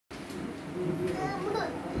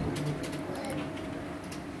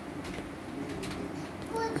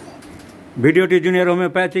ভিডিওটি junior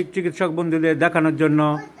homeopathic চিকিৎসক বন্ধুদের দেখানোর জন্য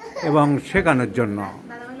এবং শেখানোর জন্য।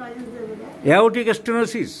 Aortic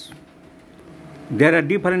stenosis, there R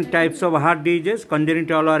different types of heart disease,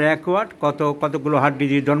 congenital R acquired. কতগুলো হার্ট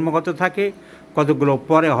ডিজিজ জন্মগত থাকে, কতগুলো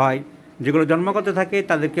পরে হয়। যেগুলো জন্মগত থাকে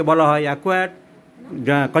তাদেরকে বলা হয় অ্যাকোয়ার্ড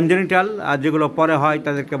কনজেনিটাল, আর যেগুলো পরে হয়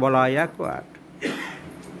তাদেরকে বলা হয় অ্যাকোয়ার্ড।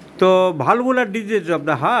 তো valvular disease of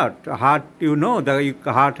the heart, you know the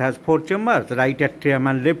heart has 4 chambers, right atrium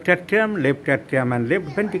and left atrium and left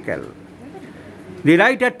ventricle. The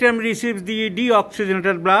right atrium receives the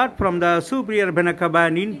deoxygenated blood from the superior vena cava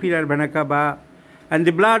and inferior vena cava, and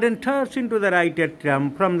the blood enters into the right atrium.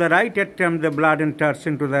 From the right atrium, the blood enters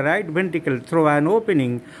into the right ventricle through an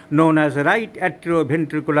opening known as right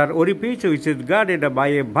atrioventricular orifice, which is guarded by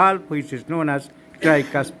a valve which is known as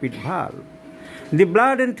tricuspid valve. The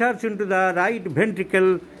blood enters into the right ventricle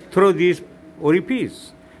through this orifice.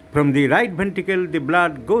 From the right ventricle, the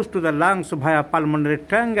blood goes to the lungs via pulmonary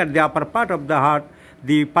trunk at the upper part of the heart.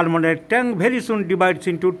 The pulmonary trunk very soon divides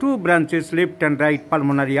into 2 branches, left and right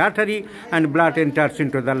pulmonary artery, and blood enters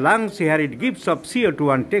into the lungs. Here it gives up CO2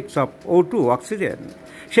 and takes up O2, oxygen.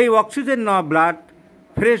 সেই oxygen blood,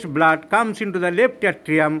 fresh blood comes into the left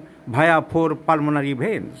atrium via 4 pulmonary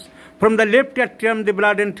veins. From the left atrium, the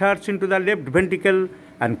blood enters into the left ventricle,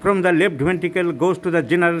 and from the left ventricle goes to the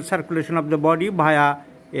general circulation of the body via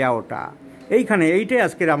aorta. এইটাই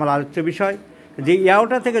আজকের আমার আলোচ্য বিষয়, যে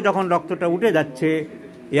aorta থেকে যখন রক্তটা উঠে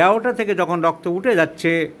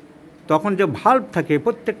যাচ্ছে, তখন যে ভাল্ব থাকে,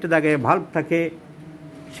 প্রত্যেকটা জায়গায় ভাল্ব থাকে,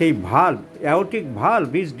 সেই valve, aortic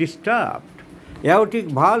valve is disturbed. Aortic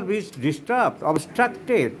valve is disturbed,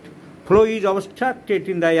 obstructed. Flow is obstructed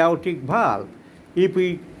in the aortic valve. If we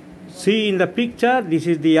see in the picture, this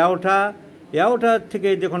is the aorta. Aorta থেকে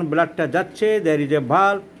যখন ব্লাডটা যাচ্ছে, there is a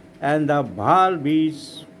valve, and the valve is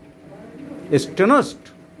stenosed,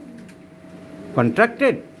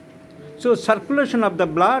 contracted. So circulation of the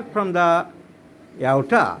blood from the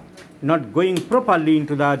aorta not going properly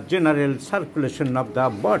into the general circulation of the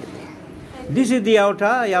body. This is the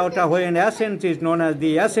aorta. Aorta when ascends is known as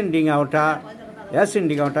the ascending aorta.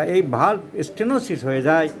 এই valve stenosis হয়ে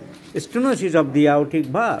যায়, stenosis of the aortic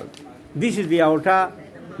valve. This is the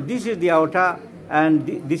aorta, and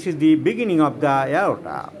this is the beginning of the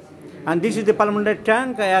aorta. And this is the pulmonary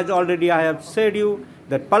trunk. As already I have said you,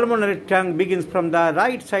 that pulmonary trunk begins from the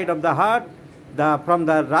right side of the heart, from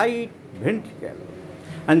the right ventricle.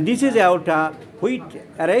 And this is aorta which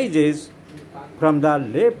arises from the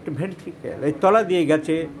left ventricle. এই তলা দিয়ে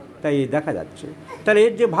গেছে, তাই দেখা যাচ্ছে। তাহলে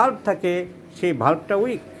এর যে ভাল্ব থাকে, সেই ভাল্বটা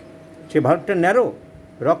উইক, সেই ভাল্বটা ন্যারো,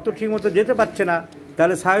 রক্ত ঠিক মতো যেতে পারছে না,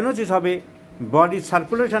 তাহলে সাইনোসিস হবে, বডির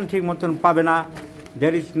সার্কুলেশন ঠিক মতন পাবে না,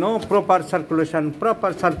 there is no proper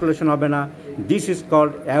circulation হবে না। This is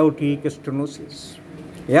called aortic stenosis.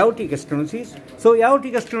 So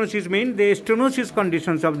aortic stenosis means the stenosis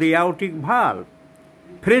conditions of the aortic valve.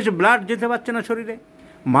 Fresh blood যেতে পারছে না শরীরে,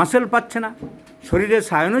 মাসেল পাচ্ছে না, শরীরে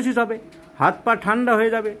সাইনোসিস হবে, হাত পা ঠান্ডা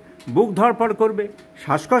হয়ে যাবে, বুক ধড়ফড় করবে,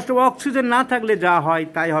 শ্বাসকষ্ট বা অক্সিজেন না থাকলে যা হয়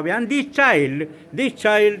তাই হবে। And this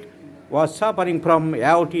child was suffering from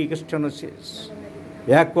aortic stenosis,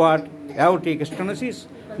 acquired aortic stenosis.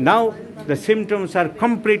 Now the symptoms are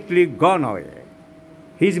completely gone away.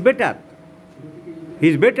 He is better.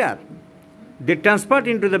 They transferred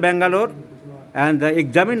into the Bangalore and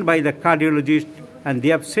examined by the cardiologist, and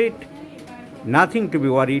they have said nothing to be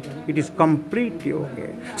worried, it is completely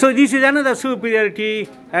okay. So this is another superiority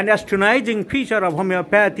and astonishing feature of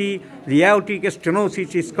homeopathy. The aortic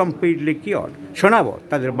stenosis is completely cured. শোনাবো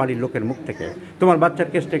তাদের বাড়ির লোকের মুখ থেকে। তোমার বাচ্চার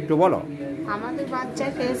কেসটা একটু বলো। আমাদের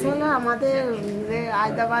বাচ্চার কেস হলো, আমাদের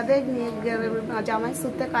হায়দ্রাবাদে জামাই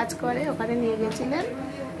সূত্রে কাজ করে, ওখানে নিয়ে গেছিলেন।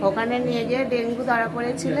 ওখানে নিয়ে গিয়ে ডেঙ্গু ধরা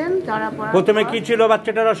পড়েছিলেন। প্রথমে কি ছিল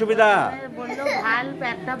বাচ্চাটার অসুবিধা? বললো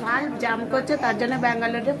একটা ভাল্ব জাম করছে, তার জন্য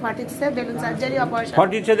ব্যাঙ্গালোরে ফর্টিসে বেলুন সার্জারি অপারেশন।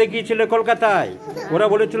 ফর্টিসে দেখিয়েছিল কলকাতায়, ওরা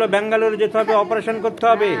বলেছিল ব্যাঙ্গালোরে যেতে হবে, অপারেশন করতে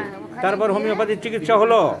হবে। তারপর হোমিওপ্যাথির চিকিৎসা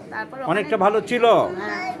হলো, অনেকটা ভালো ছিল।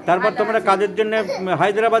 তারপর তোমরা কাজের জন্য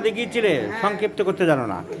হায়দ্রাবাদে গিয়েছিলে, সংক্ষিপ্ত করতে জানো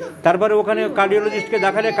না। তারপরে ওখানে কার্ডিওলজিস্টকে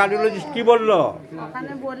দেখালে, কার্ডিওলজিস্ট কি বললো?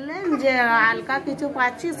 ওখানে বললেন যে হালকা কিছু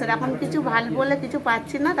পাচ্ছি, সেরকম কিছু ভালো বলে কিছু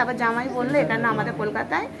পাচ্ছি না। তারপর জামাই বললো এখানে আমাদের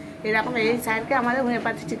কলকাতায় এরকম এই স্যারকে আমাদের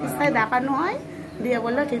হোমিওপ্যাথি চিকিৎসায় দেখানো হয়, দিয়ে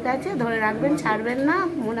বললো ঠিক আছে, ধরে রাখবেন, ছাড়বেন না,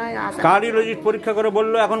 মনে হয়। কার্ডিওলজিস্ট পরীক্ষা করে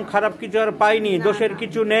বললো এখন খারাপ কিছু আর পাইনি, দোষের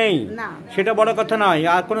কিছু নেই, সেটা বড় কথা নয়।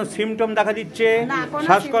 আর কোনো সিমটম দেখা দিচ্ছে,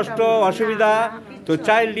 শ্বাসকষ্ট, অসুবিধা, তো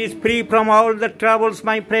child is free from all the troubles,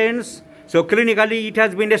 my friends. So clinically it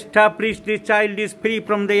has been established the child is free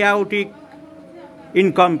from the aortic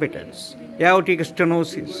incompetence, aortic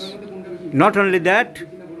stenosis. Not only that,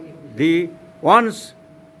 the once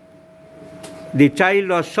The child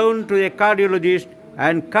was shown to a cardiologist,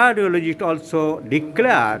 and cardiologist also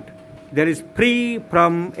declared there is free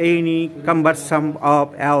from any cumbersome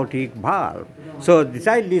of aortic valve. So the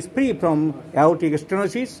child is free from aortic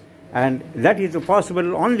stenosis, and that is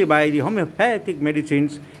possible only by the homeopathic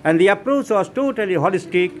medicines, and the approach was totally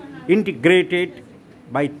holistic, integrated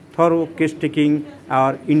by thorough case taking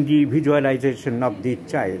or individualization of the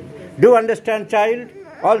child. Do you understand, child?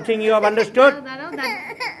 All things you have understood?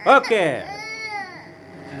 Okay.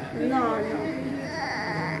 No.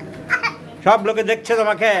 সব লোকে দেখছে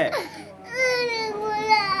তোমাকে,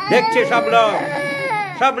 দেখছে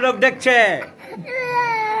সব লোক দেখছে।